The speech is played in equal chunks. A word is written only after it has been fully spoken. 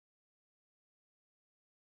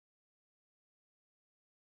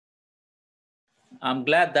I'm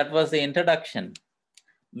glad that was the introduction.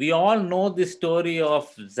 We all know the story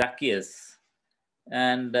of Zacchaeus,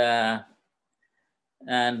 and the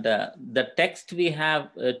text we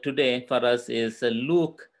have today for us is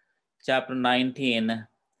Luke chapter 19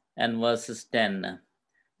 and verses 10.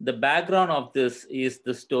 The background of this is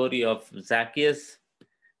the story of Zacchaeus.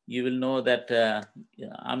 You will know that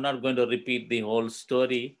I'm not going to repeat the whole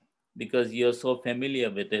story because you're so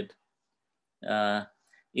familiar with it.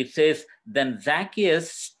 It says, then Zacchaeus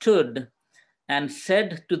stood and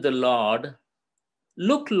said to the Lord,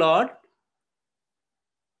 "Look, Lord,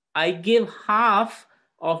 I give half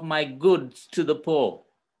of my goods to the poor.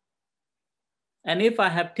 And if I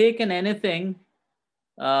have taken anything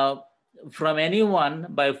from anyone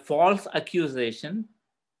by false accusation,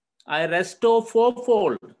 I restore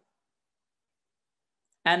fourfold."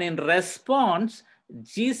 And in response,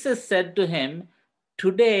 Jesus said to him,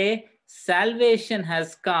 "Today salvation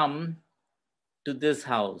has come to this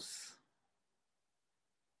house,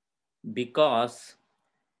 because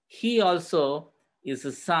he also is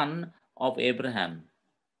a son of Abraham.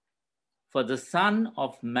 For the Son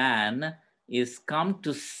of Man is come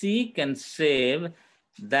to seek and save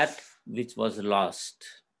that which was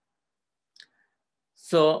lost."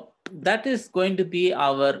 So that is going to be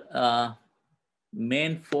our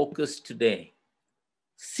main focus today.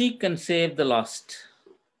 Seek and save the lost.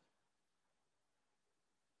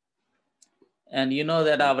 And you know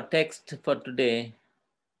that our text for today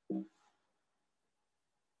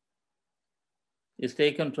is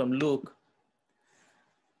taken from Luke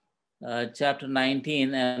chapter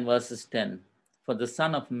 19 and verses 10. For the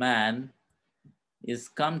Son of Man is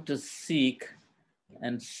come to seek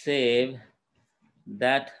and save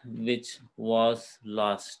that which was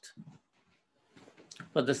lost.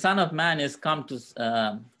 For the Son of Man is come to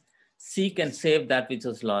seek and save that which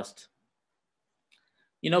was lost.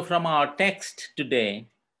 You know, from our text today,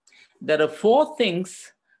 there are four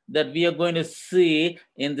things that we are going to see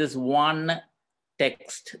in this one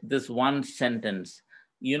text, this one sentence.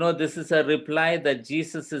 You know, this is a reply that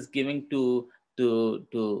Jesus is giving to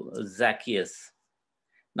Zacchaeus.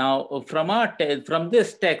 Now, from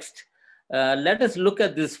this text, let us look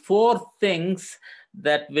at these four things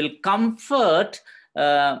that will comfort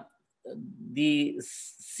the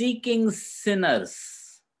seeking sinners.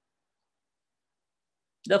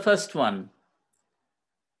 The first one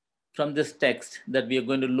from this text that we are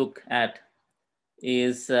going to look at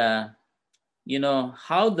is, how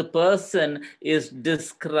the person is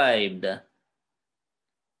described,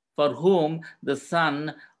 for whom the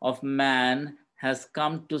Son of Man has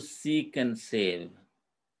come to seek and save.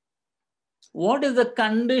 What is the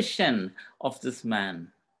condition of this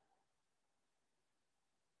man?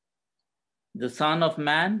 The Son of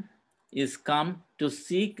Man is come to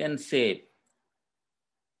seek and save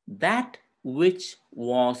that which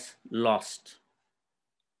was lost.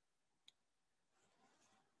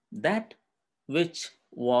 That which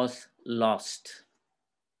was lost.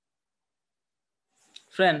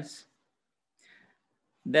 Friends,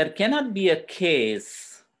 there cannot be a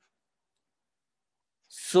case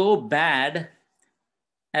so bad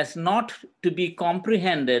as not to be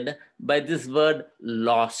comprehended by this word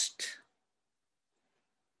lost.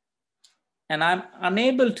 And I'm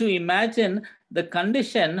unable to imagine the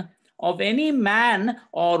condition of any man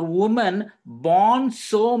or woman born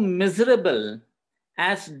so miserable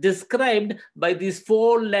as described by these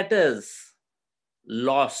four letters,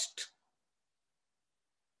 lost.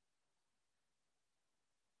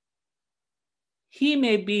 He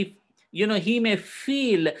may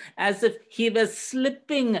feel as if he was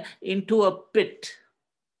slipping into a pit.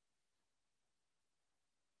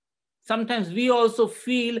 Sometimes we also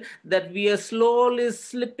feel that we are slowly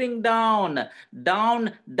slipping down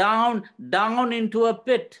into a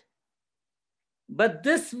pit. But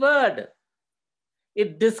this word,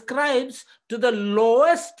 it describes to the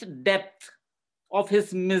lowest depth of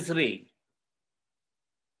his misery.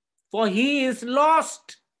 For he is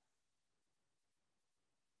lost.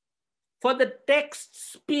 For the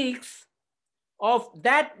text speaks of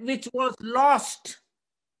that which was lost.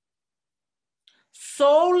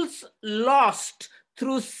 Souls lost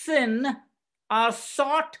through sin are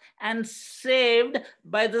sought and saved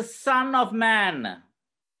by the Son of Man.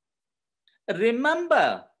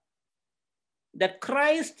 Remember that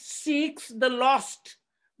Christ seeks the lost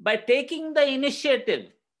by taking the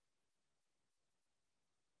initiative.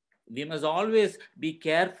 We must always be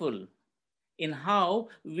careful in how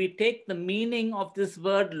we take the meaning of this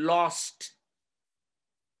word lost.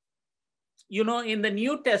 You know, in the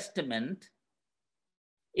New Testament,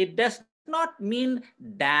 it does not mean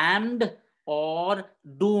damned or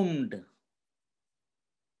doomed.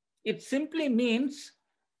 It simply means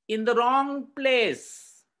in the wrong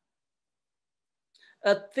place.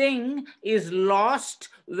 A thing is lost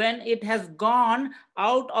when it has gone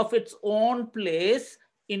out of its own place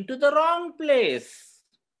into the wrong place.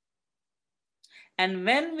 And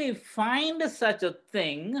when we find such a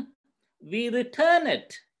thing, we return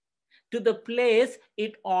it to the place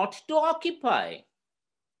it ought to occupy.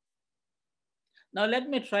 Now, let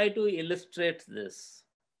me try to illustrate this.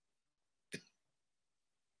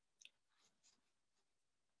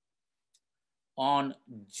 On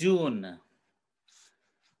June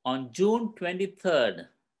 23rd,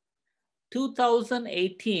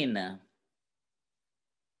 2018,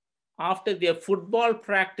 after their football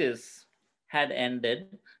practice had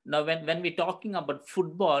ended. Now, when we're talking about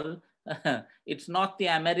football, it's not the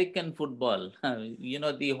American football.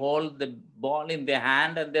 They hold the ball in their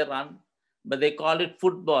hand and they run, but they call it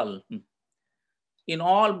football. In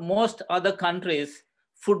most other countries,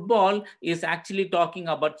 football is actually talking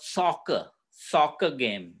about soccer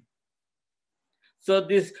game. So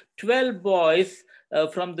these 12 boys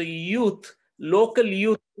from the local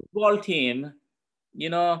youth football team,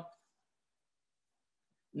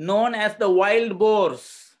 known as the Wild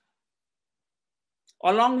Boars,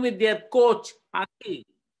 along with their coach, Aki,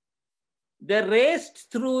 they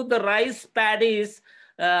raced through the rice paddies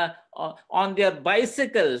on their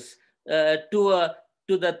bicycles to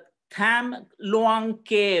the Tham Luang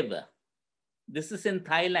cave. This is in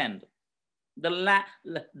Thailand. The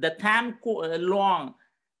Tham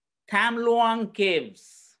Luang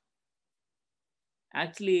caves.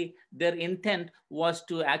 Actually, their intent was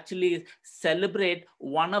to actually celebrate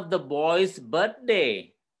one of the boys'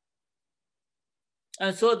 birthday.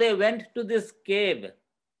 And so they went to this cave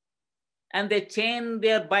and they chained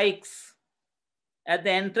their bikes at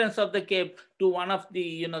the entrance of the cave to one of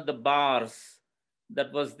the, the bars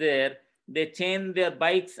that was there. They chained their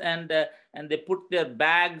bikes and they put their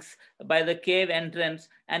bags by the cave entrance,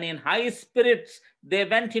 and in high spirits, they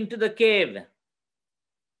went into the cave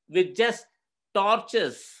with just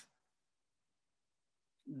torches.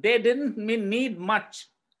 They didn't need much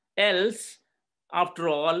else after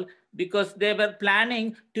all, because they were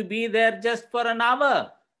planning to be there just for an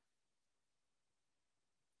hour.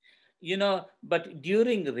 But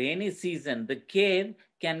during rainy season, the cave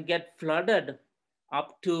can get flooded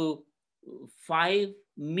up to 5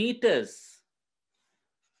 meters.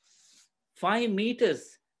 5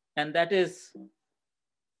 meters, and that's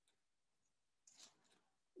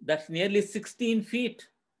nearly 16 feet.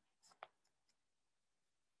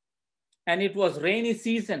 And it was rainy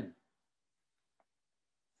season.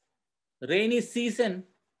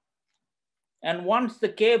 And once the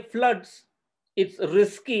cave floods, it's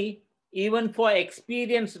risky even for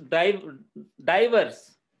experienced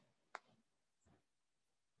divers.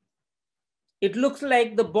 It looks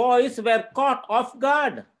like the boys were caught off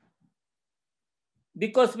guard,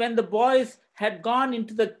 because when the boys had gone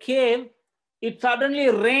into the cave, it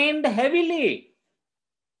suddenly rained heavily.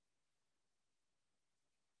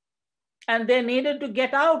 And they needed to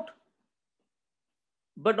get out.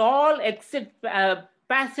 But all exit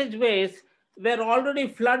passageways were already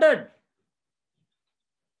flooded.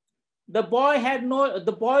 The boys had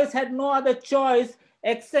no other choice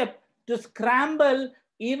except to scramble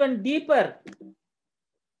even deeper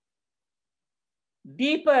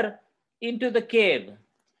into the cave.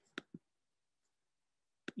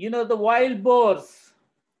 The wild boars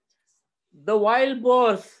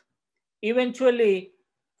eventually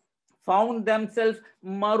found themselves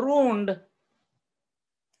marooned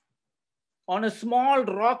on a small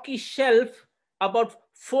rocky shelf about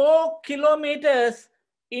 4 kilometers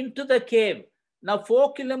into the cave. Now,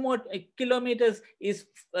 4 kilometers is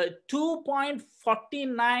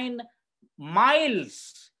 2.49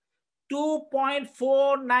 miles.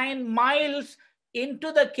 2.49 miles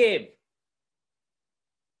into the cave.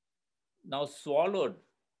 Now swallowed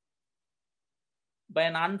by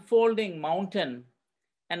an unfolding mountain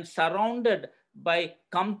and surrounded by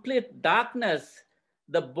complete darkness,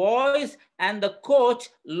 the boys and the coach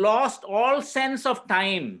lost all sense of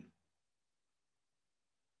time.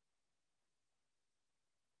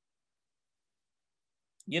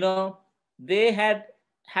 They had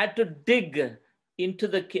to dig into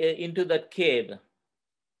the cave.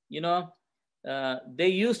 They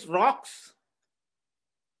used rocks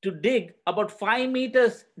to dig about 5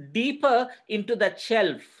 meters deeper into that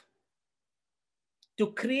shelf to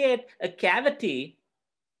create a cavity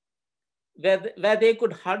where they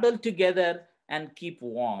could huddle together and keep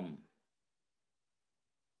warm.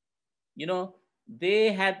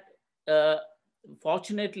 They had,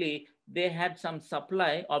 fortunately, they had some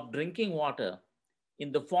supply of drinking water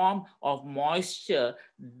in the form of moisture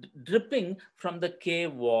dripping from the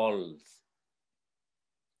cave walls.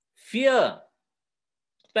 Fear,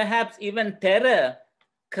 perhaps even terror,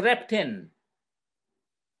 crept in.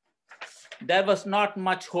 There was not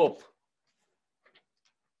much hope.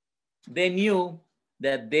 They knew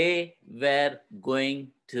that they were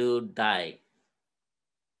going to die.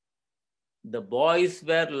 The boys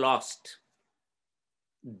were lost.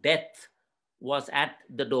 Death was at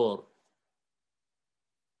the door,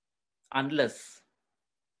 unless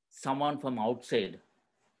someone from outside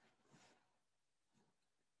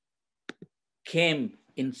came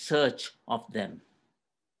in search of them.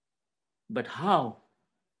 But how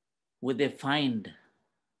would they find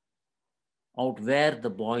out where the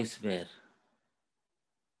boys were?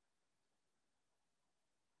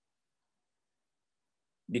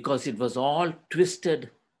 Because it was all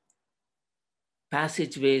twisted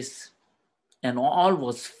passageways and all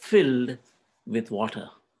was filled with water.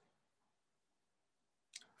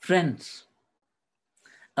 Friends,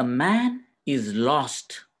 a man is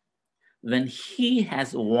lost when he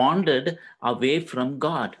has wandered away from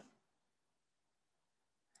God.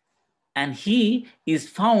 And he is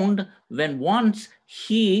found when once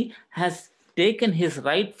he has taken his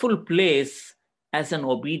rightful place as an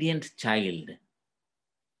obedient child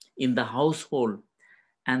in the household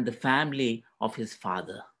and the family of his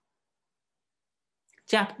father.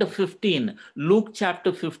 Chapter 15, Luke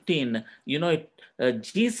chapter 15,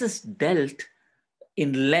 Jesus dealt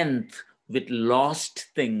in length with lost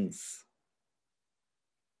things.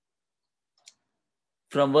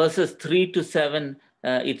 From verses 3 to 7,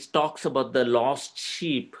 it talks about the lost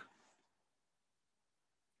sheep.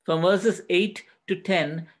 From verses 8 to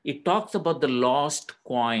 10, it talks about the lost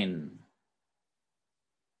coin.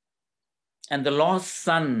 And the lost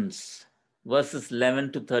sons, verses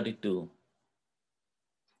 11 to 32.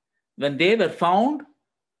 When they were found,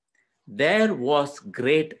 there was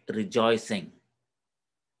great rejoicing.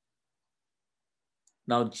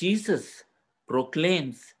 Now Jesus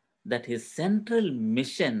proclaims that his central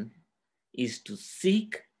mission is to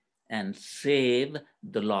seek and save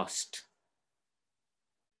the lost.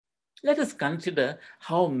 Let us consider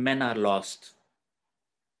how men are lost.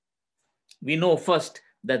 We know first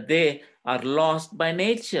that they are lost by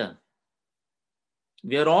nature.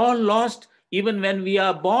 We are all lost even when we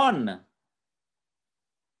are born.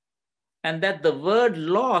 And that the word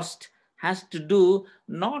lost has to do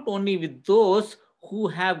not only with those who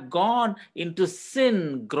have gone into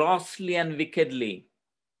sin grossly and wickedly,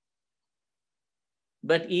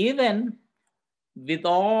 but even with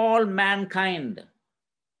all mankind.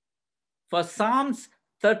 For Psalms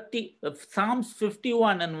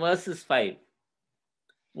 51 and verses 5,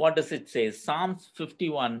 what does it say? Psalms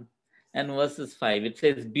 51 and verses 5, it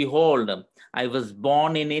says, "Behold, I was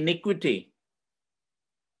born in iniquity,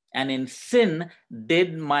 and in sin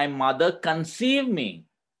did my mother conceive me."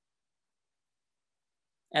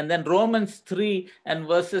 And then Romans 3 and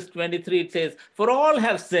verses 23, it says, "For all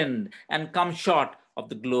have sinned and come short of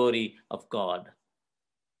the glory of God."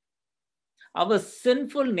 Our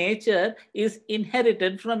sinful nature is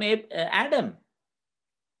inherited from Adam.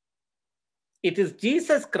 It is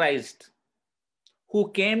Jesus Christ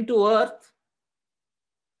who came to earth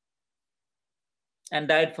and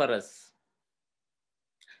died for us.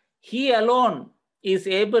 He alone is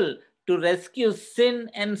able to rescue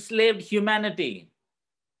sin-enslaved humanity.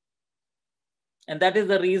 And that is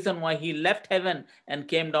the reason why he left heaven and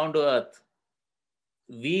came down to earth.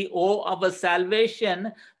 We owe our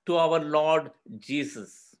salvation to our Lord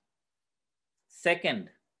Jesus.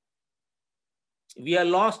 Second, we are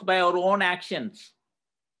lost by our own actions.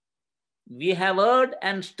 We have erred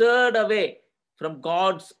and stirred away from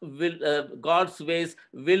God's ways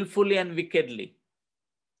willfully and wickedly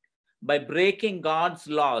by breaking God's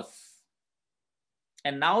laws.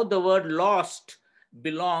 And now the word lost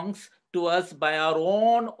belongs to us by our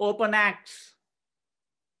own open acts.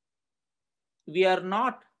 We are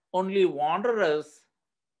not only wanderers,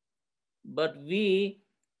 but we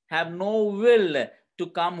have no will to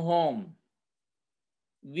come home.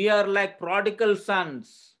 We are like prodigal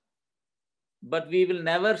sons, but we will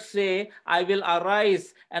never say, "I will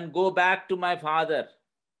arise and go back to my father."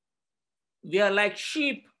 We are like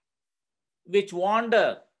sheep which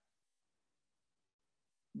wander,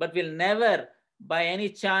 but will never by any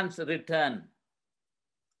chance return,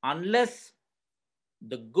 unless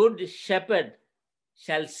the good shepherd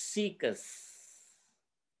shall seek us.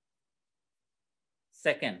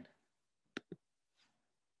 Second,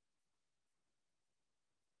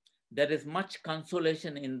 there is much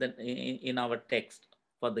consolation in our text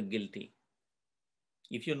for the guilty.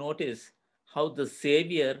 If you notice how the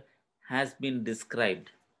Savior has been described.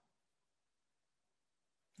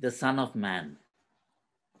 The Son of Man.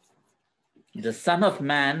 The Son of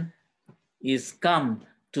Man is come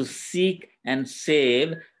to seek and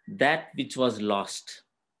save that which was lost.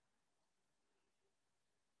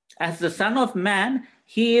 As the Son of Man,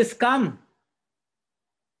 he is come.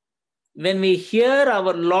 When we hear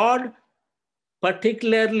our Lord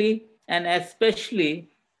particularly and especially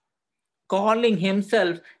calling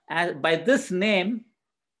himself by this name,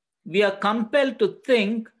 we are compelled to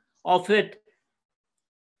think of it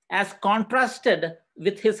as contrasted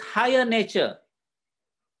with his higher nature.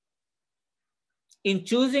 In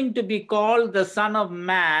choosing to be called the Son of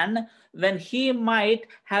Man, when he might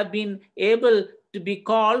have been able to be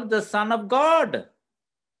called the Son of God.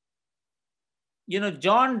 You know,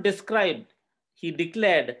 John described, he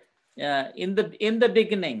declared, in the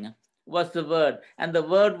beginning was the Word, and the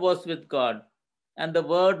Word was with God, and the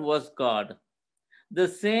Word was God. The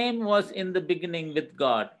same was in the beginning with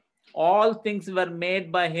God. All things were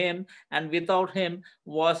made by him, and without him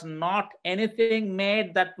was not anything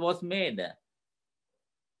made that was made.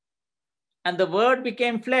 And the Word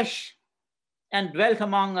became flesh and dwelt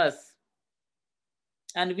among us,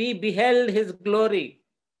 and we beheld his glory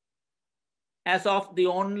as of the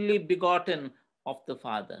only begotten of the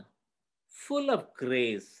Father, full of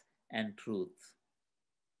grace and truth.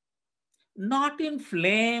 Not in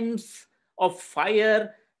flames of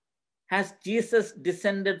fire has Jesus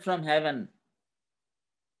descended from heaven,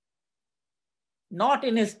 not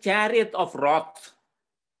in his chariot of wrath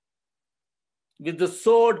with the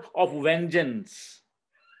sword of vengeance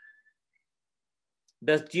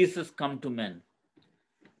does Jesus come to men.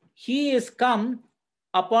 He is come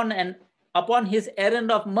upon his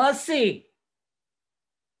errand of mercy,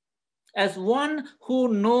 as one who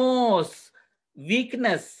knows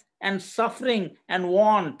weakness and suffering and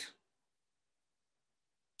want,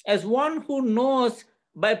 as one who knows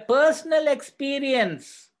by personal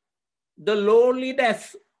experience the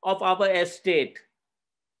lowliness of our estate.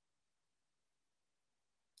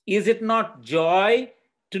 Is it not joy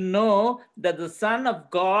to know that the Son of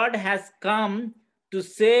God has come to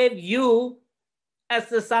save you as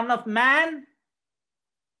the Son of Man?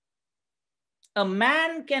 A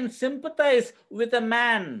man can sympathize with a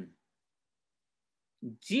man.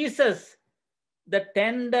 Jesus, the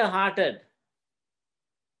tender-hearted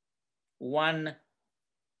one,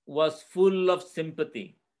 was full of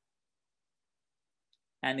sympathy.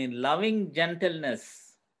 And in loving gentleness,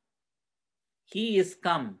 he is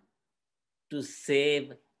come to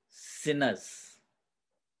save sinners.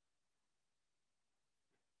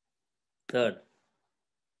 Third,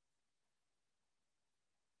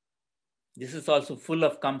 this is also full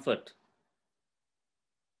of comfort.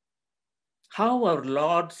 How our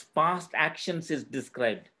Lord's past actions is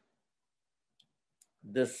described.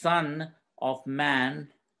 The Son of Man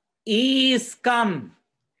is come.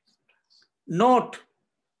 Note,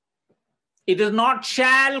 it is not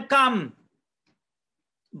shall come,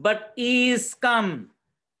 but is come.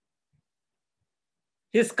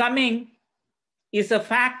 His coming is a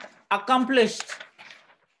fact accomplished.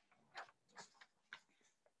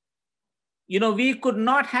 You know, we could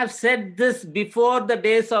not have said this before the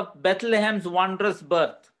days of Bethlehem's wondrous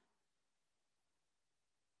birth.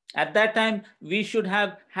 At that time, we should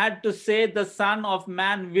have had to say the Son of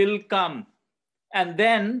Man will come. And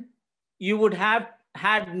then you would have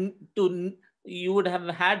had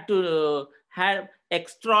to have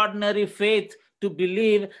extraordinary faith to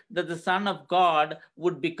believe that the Son of God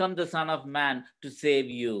would become the Son of Man to save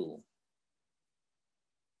you.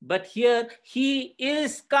 But here he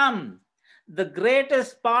is come. The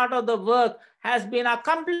greatest part of the work has been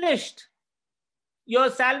accomplished. Your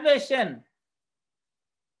salvation,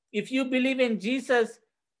 if you believe in Jesus,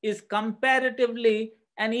 is comparatively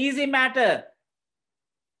an easy matter.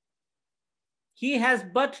 He has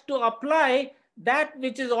but to apply that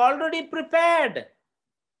which is already prepared.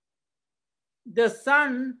 The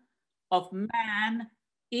Son of Man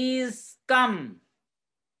is come.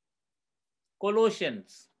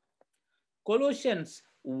 Colossians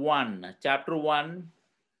 1, chapter 1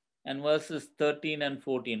 and verses 13 and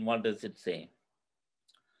 14. What does it say?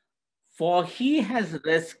 For he has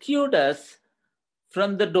rescued us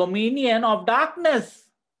from the dominion of darkness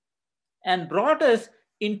and brought us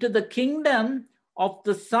into the kingdom of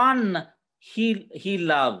the Son he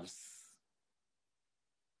loves,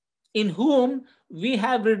 in whom we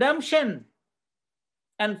have redemption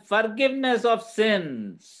and forgiveness of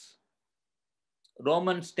sins.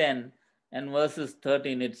 Romans 10 and verses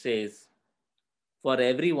 13, it says, for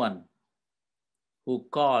everyone who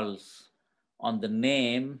calls on the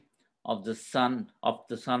name of the Son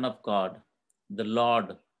of God, the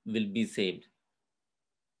Lord will be saved.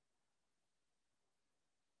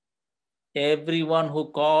 Everyone who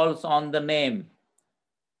calls on the name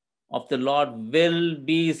of the Lord will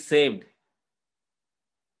be saved.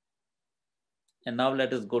 And now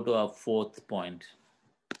let us go to our fourth point.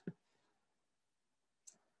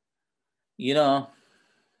 You know,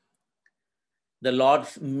 the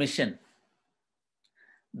Lord's mission.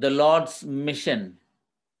 The Lord's mission.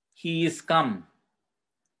 He is come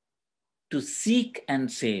to seek and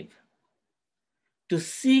save. To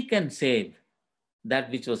seek and save that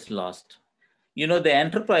which was lost. You know, the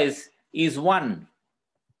enterprise is one,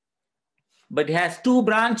 but it has two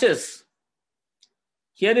branches.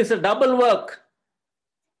 Here is a double work: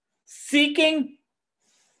 seeking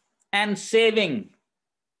and saving.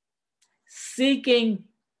 Seeking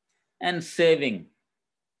and saving.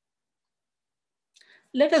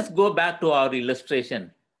 Let us go back to our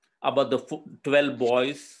illustration about the 12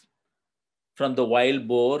 boys from the Wild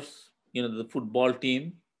Boars, you know, the football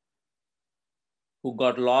team who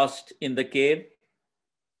got lost in the cave.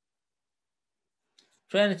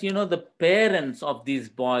 Friends, you know, the parents of these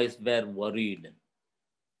boys were worried.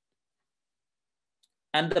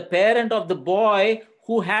 And the parent of the boy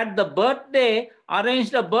who had the birthday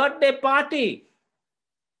arranged a birthday party.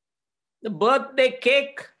 The birthday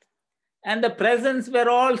cake and the presents were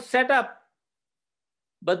all set up,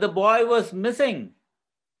 but the boy was missing.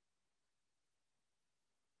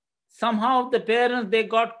 Somehow the parents, they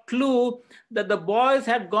got clue that the boys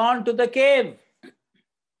had gone to the cave.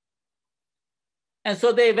 And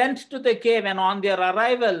so they went to the cave, and on their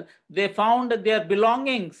arrival, they found their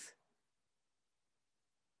belongings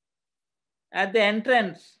at the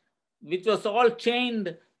entrance, which was all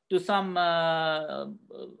chained to some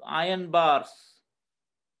iron bars.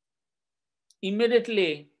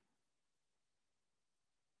 Immediately,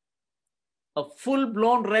 a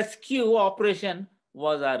full-blown rescue operation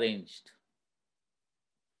was arranged.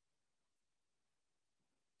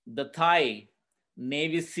 The Thai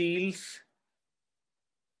Navy SEALs,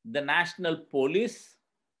 the National Police,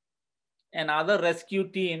 and other rescue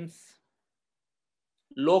teams,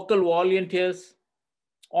 local volunteers,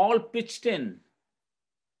 all pitched in.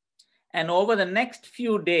 And over the next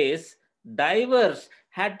few days, divers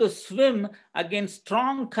had to swim against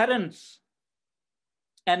strong currents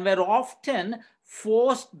and were often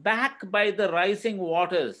forced back by the rising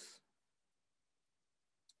waters.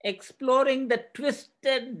 Exploring the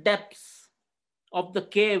twisted depths of the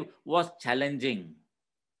cave was challenging.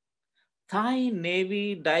 Thai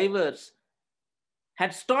Navy divers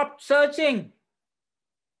had stopped searching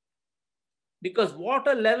because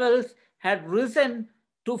water levels had risen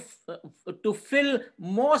to fill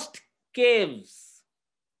most caves.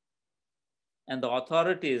 And the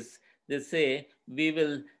authorities, they say, we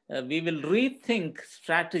will rethink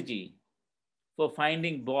strategy for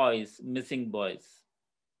finding boys, missing boys.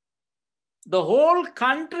 The whole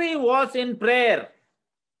country was in prayer,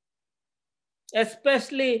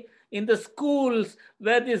 especially in the schools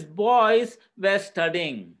where these boys were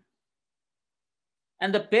studying.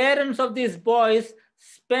 And the parents of these boys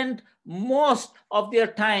spent most of their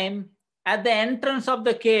time at the entrance of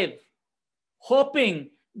the cave, hoping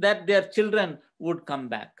that their children would come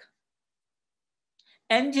back.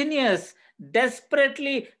 Engineers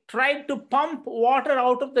desperately tried to pump water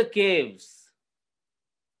out of the caves.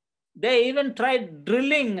 They even tried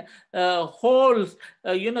drilling holes,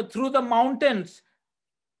 through the mountains,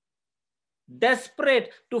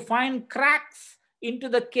 desperate to find cracks into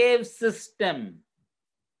the cave system.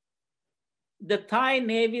 The Thai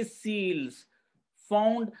Navy SEALs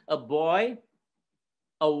found a boy,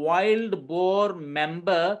 a wild boar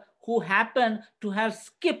member who happened to have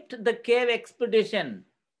skipped the cave expedition.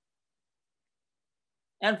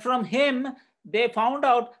 And from him, they found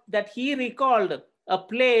out that he recalled a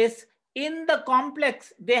place in the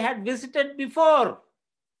complex they had visited before.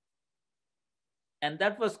 And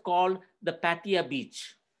that was called the Pattaya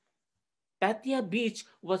Beach. Pattaya Beach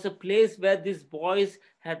was a place where these boys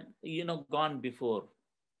had, gone before.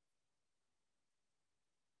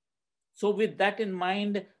 So with that in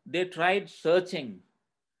mind, they tried searching,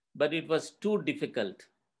 but it was too difficult.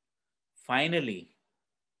 Finally,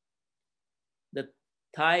 the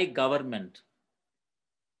Thai government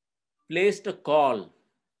placed a call.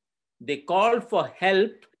 They called for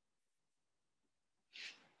help.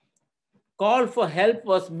 Call for help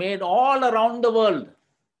was made all around the world.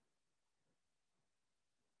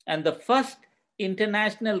 And the first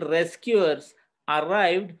international rescuers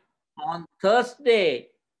arrived on Thursday,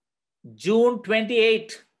 June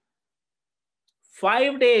 28,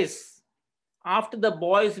 5 days after the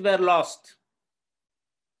boys were lost.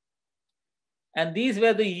 And these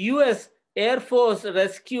were the US Air Force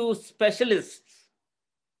rescue specialists.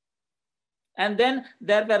 And then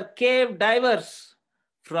there were cave divers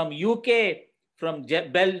from UK, from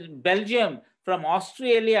Belgium, from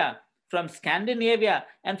Australia, from Scandinavia,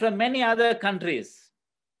 and from many other countries.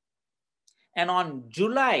 And on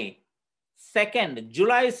July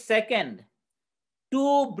 2nd,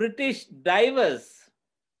 two British divers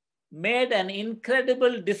made an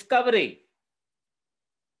incredible discovery.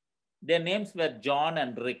 Their names were John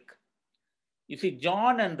and Rick. You see,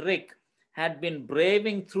 John and Rick had been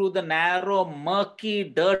braving through the narrow, murky,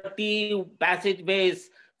 dirty passageways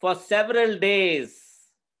for several days.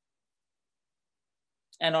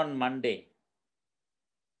 And on Monday,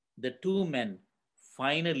 the two men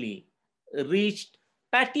finally reached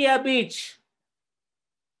Pattaya Beach.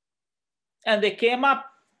 And they came up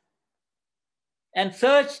and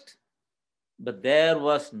searched, but there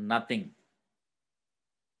was nothing.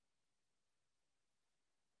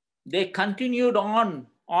 They continued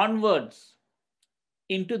onwards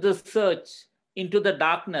into the search, into the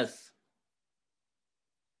darkness.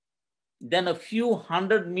 Then a few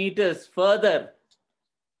hundred meters further,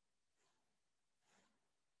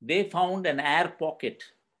 they found an air pocket.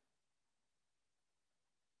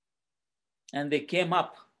 And they came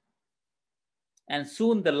up. And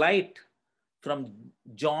soon the light from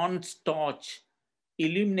John's torch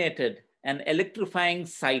illuminated an electrifying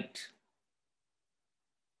sight.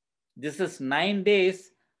 This is 9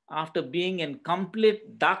 days after being in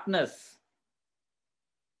complete darkness.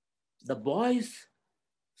 The boys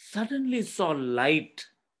suddenly saw light.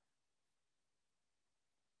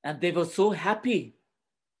 And they were so happy.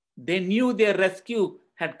 They knew their rescue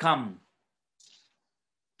had come.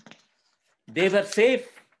 They were safe.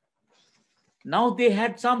 Now they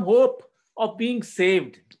had some hope of being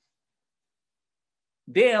saved.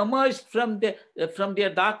 They emerged from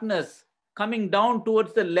their darkness, coming down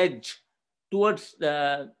towards the ledge, towards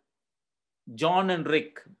John and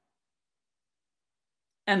Rick.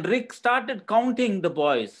 And Rick started counting the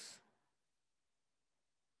boys.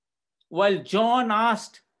 While John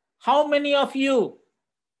asked, "How many of you?"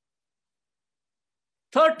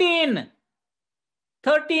 13.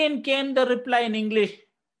 13 came the reply in English.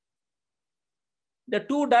 The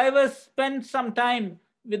two divers spent some time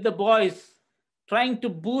with the boys, trying to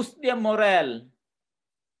boost their morale.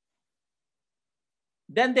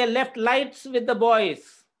 Then they left lights with the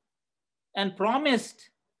boys and promised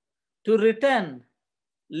to return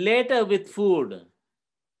later with food.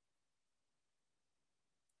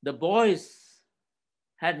 The boys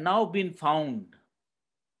had now been found.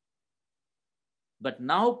 But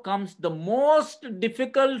now comes the most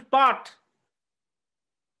difficult part.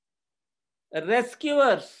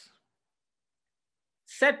 Rescuers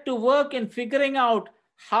set to work in figuring out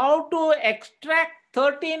how to extract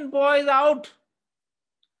 13 boys out,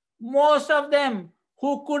 most of them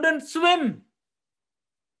who couldn't swim,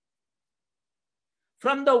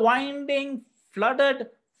 from the winding,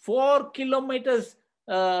 flooded 4 kilometers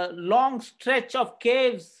long stretch of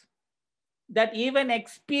caves that even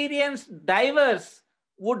experienced divers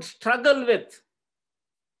would struggle with.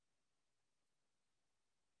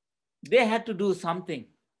 They had to do something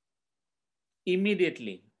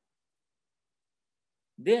immediately.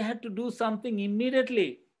 They had to do something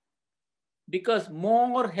immediately because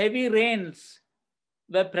more heavy rains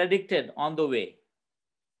were predicted on the way.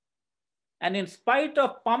 And in spite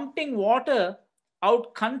of pumping water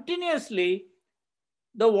out continuously,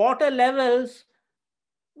 the water levels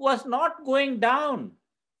was not going down.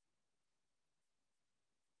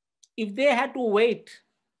 If they had to wait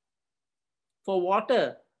for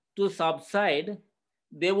water to subside,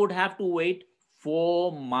 they would have to wait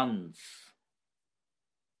 4 months.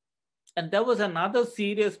 And there was another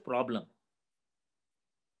serious problem.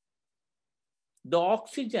 The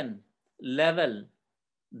oxygen level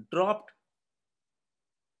dropped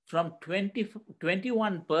from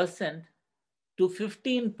 21% to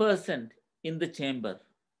 15% in the chamber.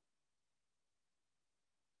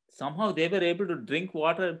 Somehow they were able to drink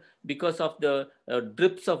water because of the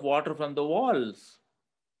drips of water from the walls.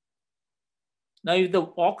 Now, if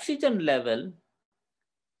the oxygen level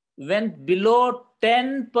went below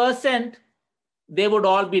 10%, they would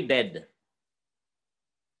all be dead.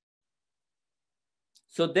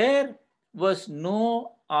 So there was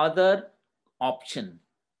no other option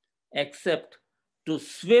except to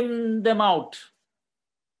swim them out.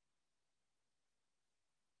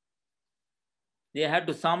 They had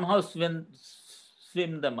to somehow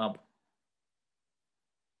swim them up.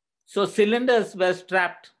 So cylinders were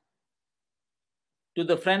strapped to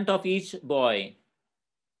the front of each boy,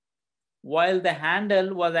 while the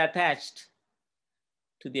handle was attached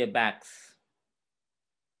to their backs.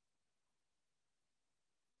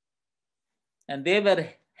 and they were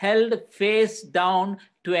held face down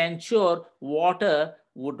to ensure water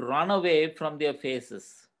would run away from their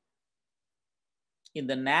faces. In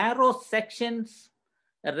the narrow sections,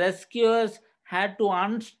 rescuers had to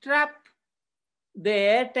unstrap the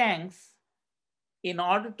air tanks in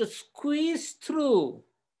order to squeeze through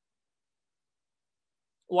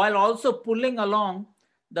while also pulling along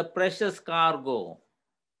the precious cargo.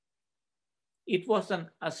 It was an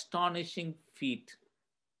astonishing feat.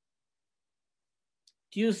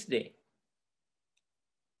 Tuesday,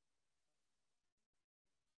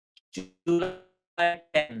 July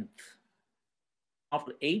 10th,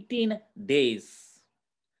 after 18 days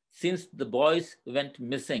since the boys went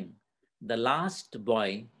missing, the last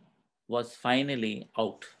boy was finally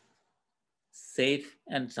out, safe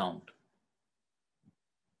and sound.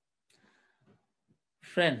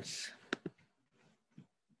 Friends,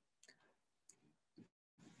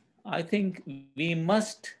 I think we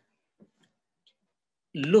must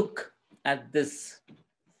look at this.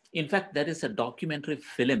 In fact, there is a documentary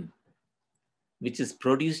film which is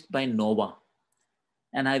produced by Nova.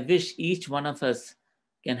 And I wish each one of us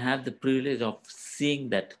can have the privilege of seeing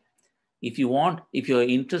that. If you want, if you're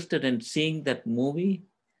interested in seeing that movie,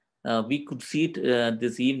 we could see it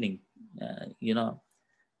this evening,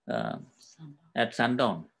 at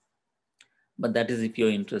sundown. But that is if you're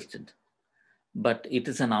interested. But it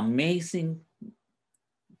is an amazing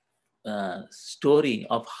story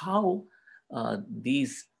of how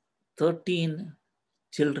these 13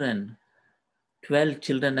 children, 12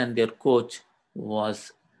 children and their coach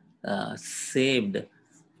was saved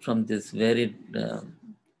from this very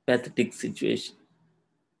pathetic situation.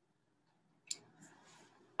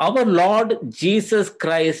 Our Lord Jesus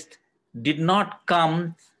Christ did not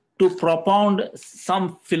come to propound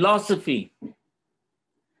some philosophy.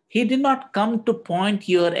 He did not come to point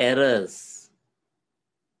your errors.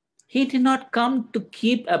 He did not come to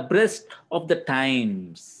keep abreast of the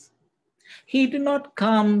times. He did not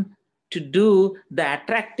come to do the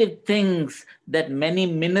attractive things that many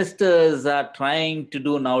ministers are trying to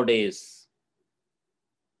do nowadays.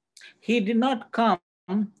 He did not come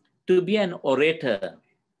to be an orator.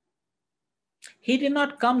 He did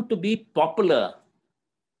not come to be popular.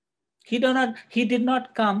 He did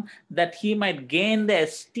not come that he might gain the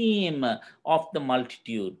esteem of the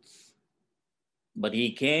multitudes. But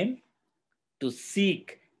he came to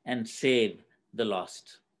seek and save the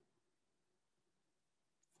lost.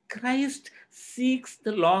 Christ seeks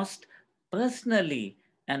the lost personally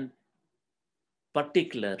and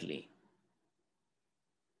particularly.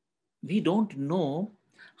 We don't know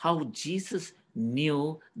how Jesus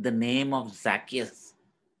knew the name of Zacchaeus,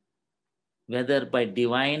 whether by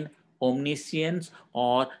divine omniscience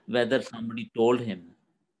or whether somebody told him.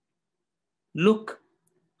 Look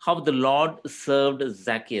how the Lord served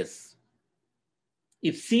Zacchaeus.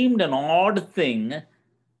 It seemed an odd thing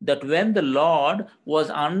that when the Lord was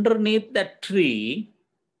underneath that tree,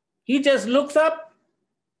 he just looks up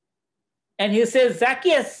and he says,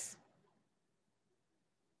 Zacchaeus,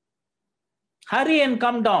 hurry and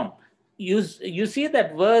come down. You see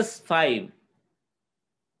that verse 5.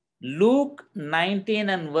 Luke 19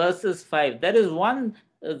 and verses 5. There is one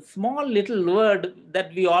small little word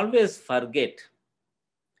that we always forget.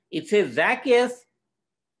 It says Zacchaeus.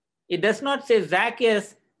 It does not say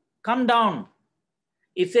Zacchaeus, come down.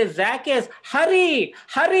 It says Zacchaeus, hurry,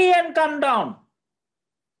 hurry and come down.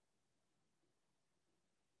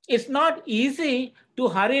 It's not easy to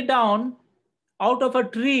hurry down out of a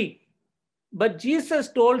tree, but Jesus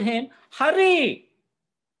told him, hurry.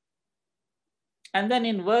 And then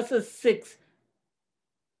in verses 6,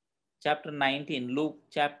 chapter 19, Luke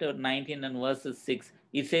chapter 19 and verses 6,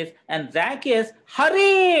 it says, and Zacchaeus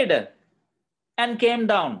hurried and came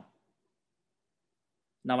down.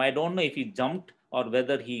 Now, I don't know if he jumped or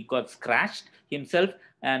whether he got scratched himself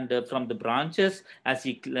and from the branches as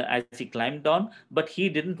he climbed down, but he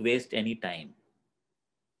didn't waste any time.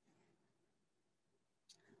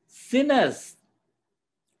 Sinners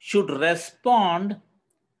should respond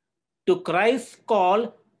to Christ's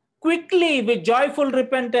call quickly with joyful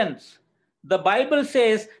repentance. The Bible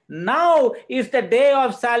says, now is the day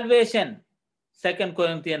of salvation. 2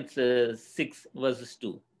 Corinthians 6 verses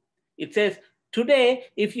 2. It says, today,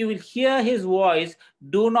 if you will hear his voice,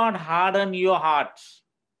 do not harden your hearts.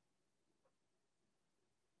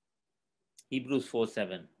 Hebrews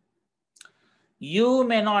 4:7. You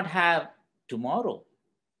may not have tomorrow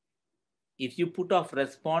if you put off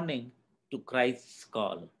responding to Christ's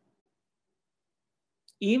call.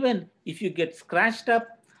 Even if you get scratched up,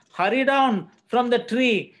 hurry down from the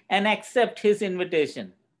tree and accept his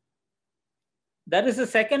invitation. There is a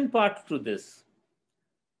second part to this.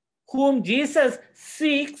 Whom Jesus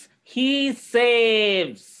seeks, he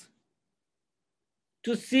saves.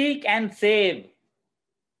 To seek and save.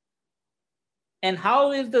 And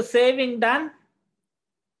how is the saving done?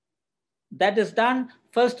 That is done,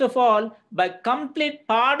 first of all, by complete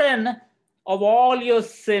pardon of all your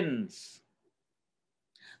sins.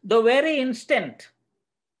 The very instant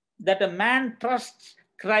that a man trusts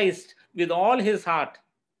Christ with all his heart,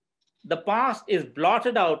 the past is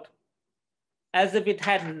blotted out as if it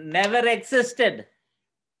had never existed.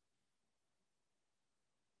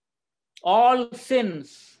 All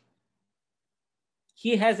sins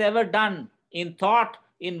he has ever done in thought,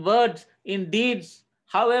 in words, in deeds,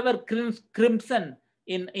 however crimson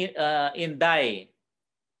in dye,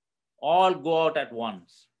 all go out at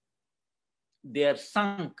once. They are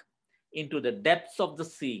sunk into the depths of the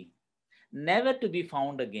sea, never to be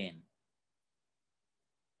found again.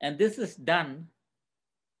 And this is done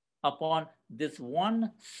upon this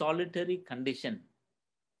one solitary condition.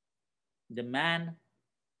 The man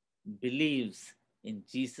believes in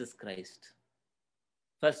Jesus Christ.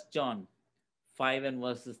 1 John 5 and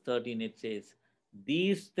verses 13, it says,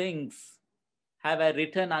 "These things have I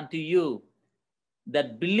written unto you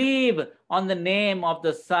that believe on the name of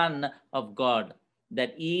the Son of God,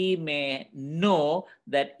 that ye may know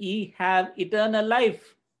that ye have eternal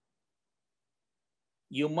life."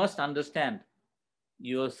 You must understand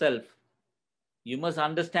yourself. You must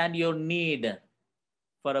understand your need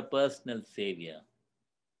for a personal Savior.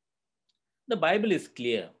 The Bible is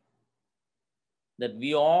clear that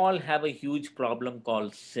we all have a huge problem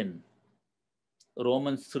called sin.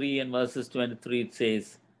 Romans 3 and verses 23, it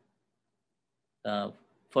says,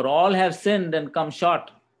 "For all have sinned and come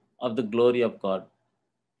short of the glory of God."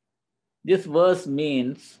 This verse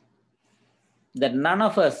means that none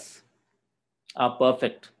of us are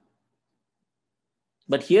perfect.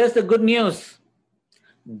 But here's the good news.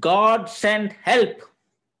 God sent help.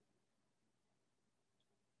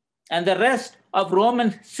 And the rest of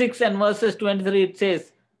Romans 6 and verses 23, it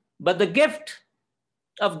says, "But the gift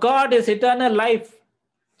of God is eternal life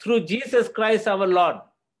through Jesus Christ our Lord."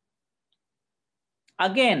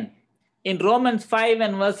 Again, in Romans 5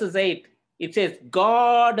 and verses 8, it says,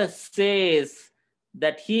 "God says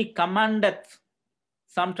that he commandeth."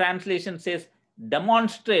 Some translation says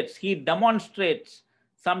demonstrates, he demonstrates.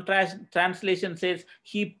 Some translation says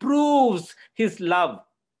he proves his love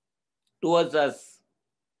towards us,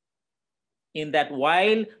 in that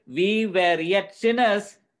while we were yet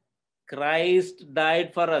sinners, Christ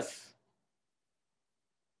died for us.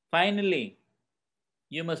 Finally,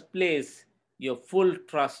 you must place your full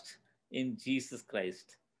trust in Jesus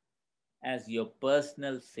Christ as your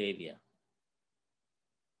personal Savior.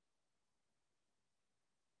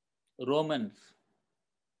 Romans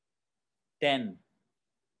 10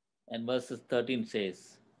 and verses 13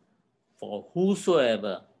 says, "For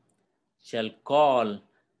whosoever shall call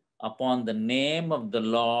upon the name of the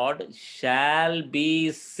Lord shall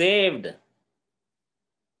be saved."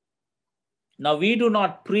 Now we do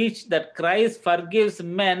not preach that Christ forgives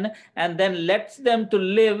men and then lets them to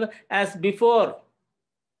live as before.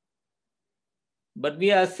 But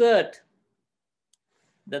we assert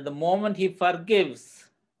that the moment he forgives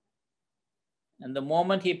and the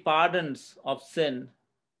moment he pardons of sin,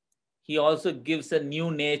 he also gives a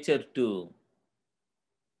new nature too.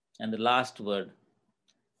 And the last word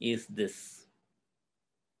is this: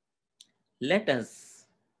 let us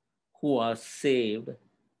who are saved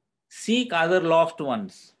seek other lost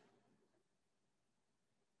ones.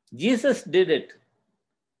 Jesus did it.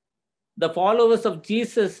 The followers of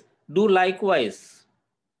Jesus do likewise.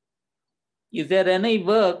 Is there any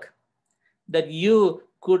work that you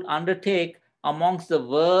could undertake amongst the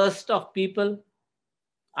worst of people?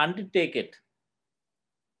 Undertake it.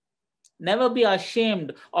 Never be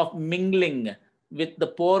ashamed of mingling with the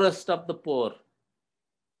poorest of the poor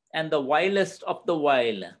and the vilest of the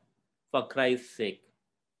vile for Christ's sake.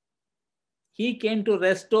 He came to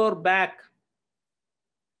restore back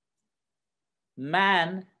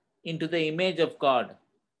man into the image of God,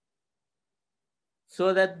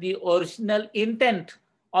 so that the original intent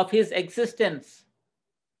of his existence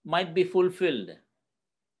might be fulfilled.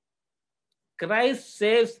 Christ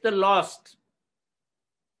saves the lost,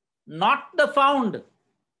 not the found.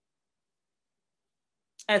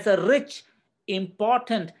 As a rich,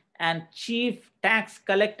 important, and chief tax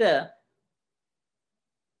collector,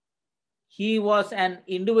 he was an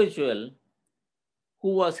individual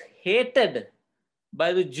who was hated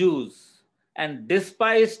by the Jews and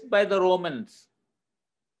despised by the Romans,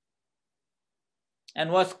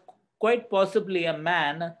 and was quite possibly a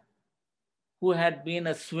man who had been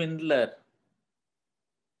a swindler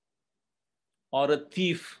or a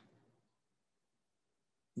thief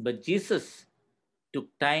But Jesus took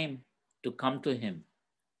time to come to him,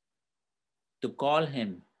 to call to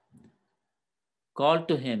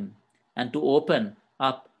him, and to open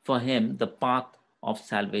up for him the path of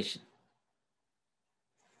salvation.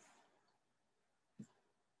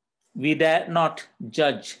 We dare not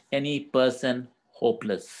judge any person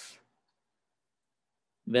hopeless.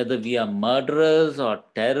 Whether we are murderers or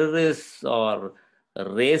terrorists or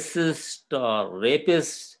racist or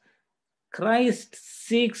rapists, Christ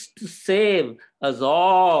seeks to save us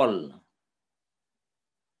all.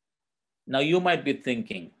 Now you might be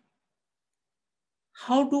thinking,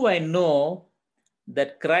 how do I know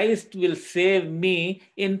that Christ will save me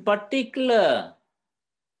in particular?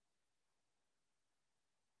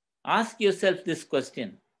 Ask yourself this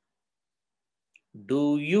question.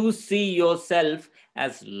 Do you see yourself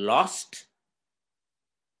as lost?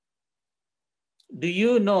 Do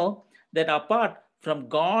you know that apart from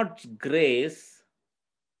God's grace,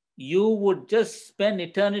 you would just spend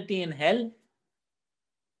eternity in hell?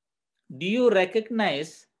 Do you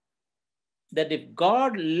recognize that if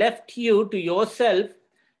God left you to yourself,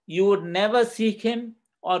 you would never seek him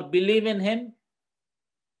or believe in him?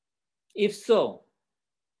 If so,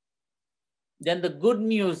 then the good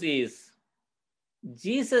news is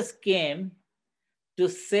Jesus came to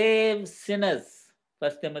save sinners.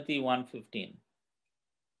 1 Timothy 1:15.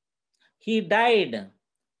 He died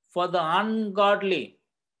for the ungodly.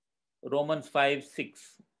 Romans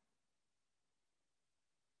 5:6.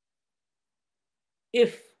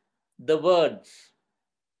 If the words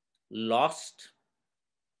lost,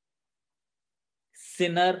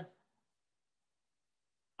 sinner,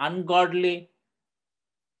 ungodly,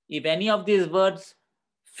 if any of these words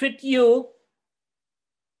fit you,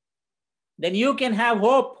 then you can have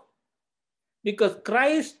hope, because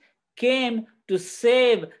Christ came to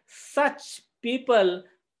save such people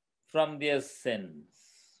from their sins.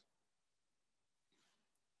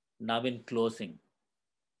 Now in closing,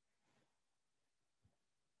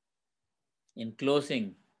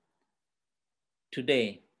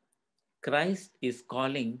 today, Christ is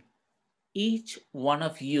calling each one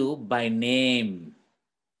of you by name.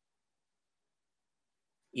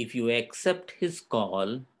 If you accept his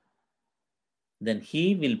call, then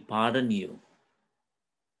he will pardon you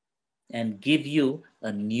and give you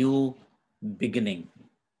a new beginning.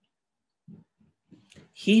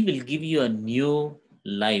 He will give you a new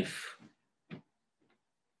life.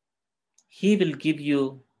 He will give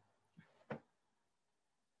you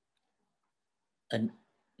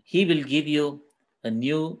a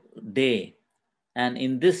new day. And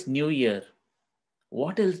in this new year,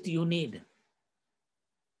 what else do you need?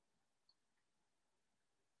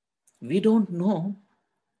 We don't know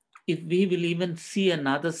if we will even see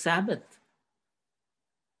another Sabbath.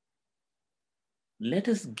 Let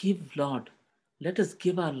us give, Lord, let us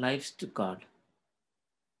give our lives to God.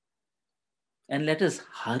 And let us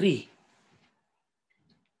hurry.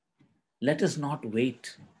 Let us not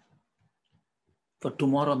wait, for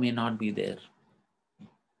tomorrow may not be there.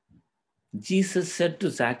 Jesus said to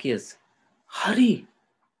Zacchaeus, hurry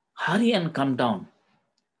and come down.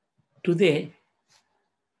 Today,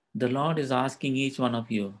 the Lord is asking each one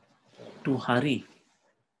of you to hurry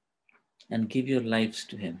and give your lives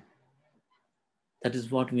to him. That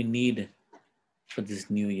is what we need for this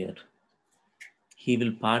new year. He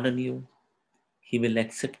will pardon you. He will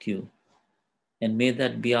accept you. And may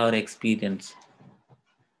that be our experience.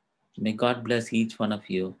 May God bless each one of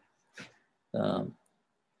you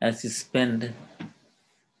as you spend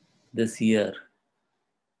this year.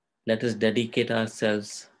 Let us dedicate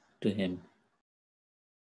ourselves to him.